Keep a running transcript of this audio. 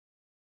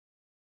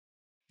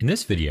In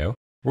this video,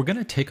 we're going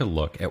to take a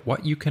look at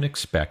what you can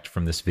expect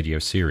from this video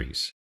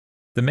series.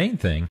 The main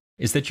thing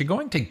is that you're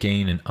going to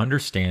gain an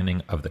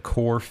understanding of the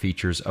core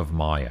features of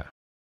Maya.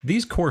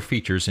 These core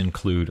features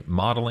include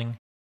modeling,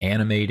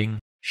 animating,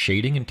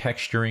 shading and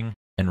texturing,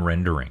 and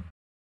rendering.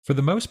 For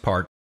the most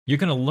part, you're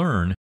going to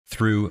learn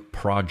through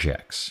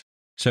projects.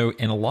 So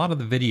in a lot of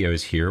the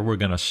videos here, we're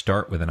going to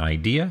start with an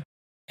idea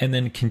and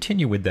then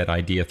continue with that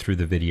idea through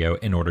the video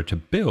in order to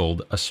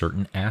build a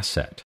certain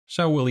asset.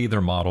 So we'll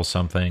either model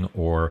something,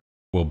 or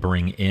we'll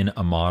bring in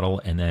a model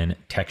and then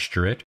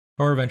texture it,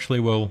 or eventually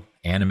we'll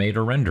animate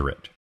or render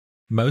it.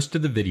 Most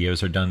of the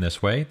videos are done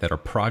this way, that are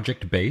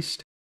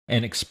project-based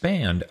and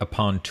expand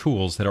upon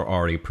tools that are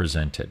already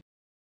presented.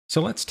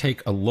 So let's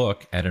take a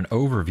look at an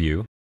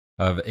overview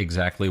of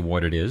exactly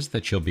what it is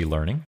that you'll be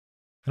learning.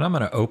 And I'm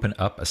going to open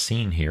up a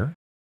scene here.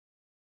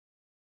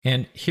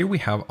 And here we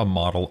have a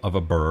model of a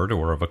bird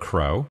or of a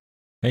crow,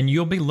 and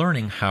you'll be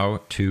learning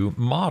how to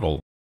model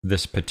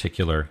this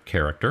particular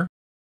character.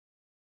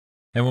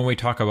 And when we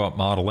talk about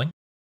modeling,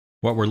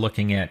 what we're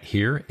looking at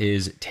here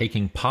is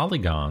taking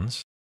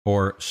polygons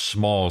or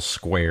small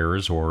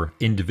squares or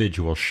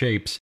individual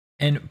shapes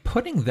and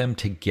putting them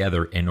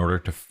together in order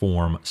to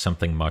form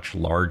something much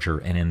larger,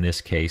 and in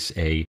this case,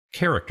 a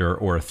character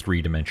or a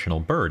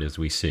three-dimensional bird, as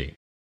we see.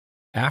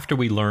 After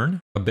we learn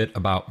a bit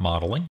about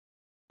modeling,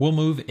 we'll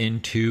move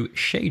into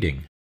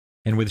shading.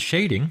 And with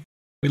shading,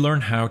 we learn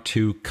how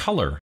to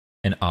color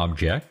an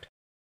object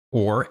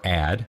or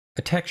add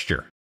a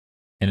texture.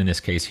 And in this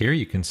case here,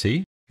 you can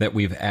see that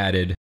we've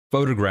added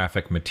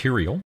photographic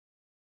material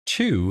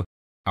to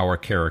our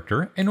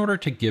character in order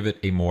to give it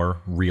a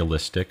more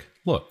realistic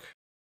look.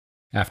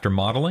 After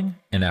modeling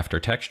and after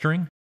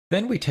texturing,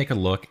 then we take a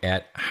look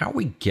at how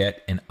we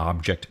get an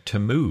object to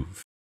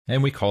move,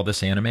 and we call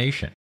this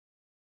animation.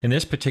 In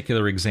this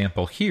particular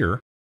example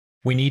here,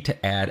 we need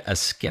to add a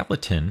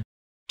skeleton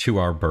to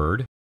our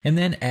bird and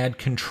then add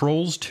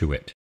controls to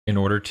it in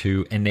order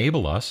to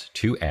enable us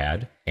to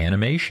add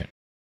animation.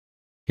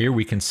 Here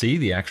we can see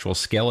the actual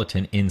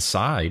skeleton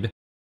inside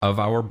of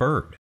our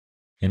bird.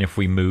 And if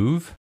we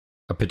move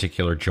a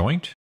particular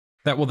joint,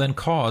 that will then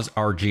cause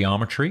our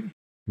geometry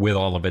with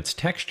all of its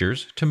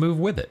textures to move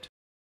with it.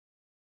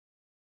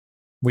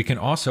 We can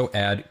also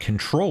add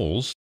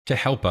controls to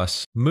help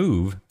us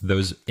move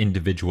those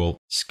individual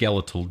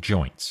skeletal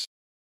joints.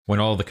 When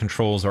all the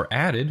controls are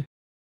added,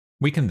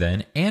 we can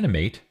then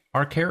animate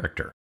our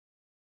character.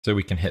 So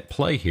we can hit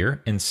play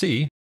here and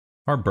see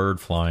our bird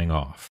flying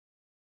off.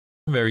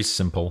 A very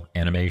simple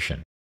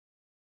animation.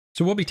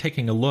 So we'll be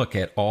taking a look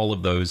at all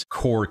of those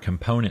core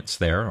components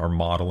there, our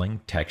modeling,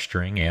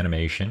 texturing,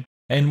 animation,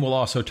 and we'll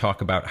also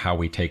talk about how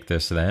we take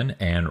this then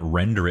and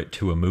render it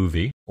to a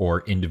movie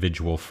or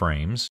individual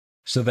frames,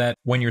 so that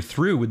when you're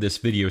through with this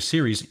video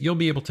series, you'll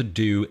be able to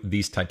do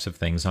these types of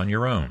things on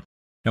your own.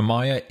 Now,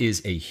 Maya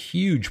is a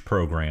huge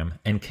program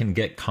and can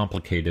get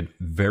complicated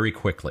very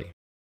quickly.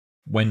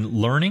 When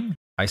learning,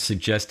 I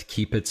suggest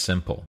keep it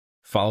simple.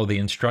 Follow the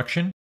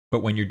instruction,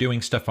 but when you're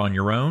doing stuff on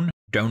your own,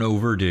 don't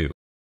overdo.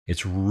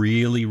 It's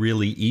really,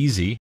 really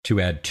easy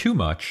to add too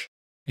much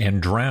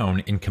and drown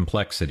in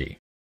complexity.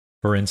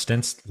 For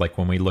instance, like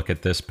when we look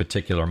at this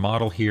particular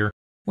model here,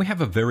 we have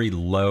a very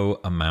low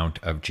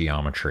amount of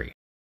geometry.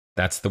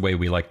 That's the way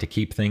we like to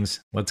keep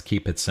things. Let's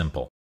keep it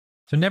simple.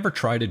 So never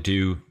try to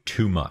do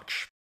too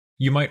much.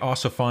 You might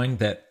also find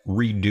that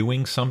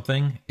redoing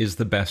something is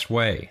the best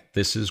way.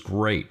 This is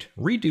great.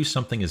 Redo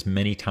something as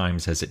many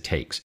times as it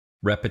takes.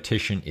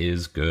 Repetition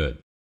is good.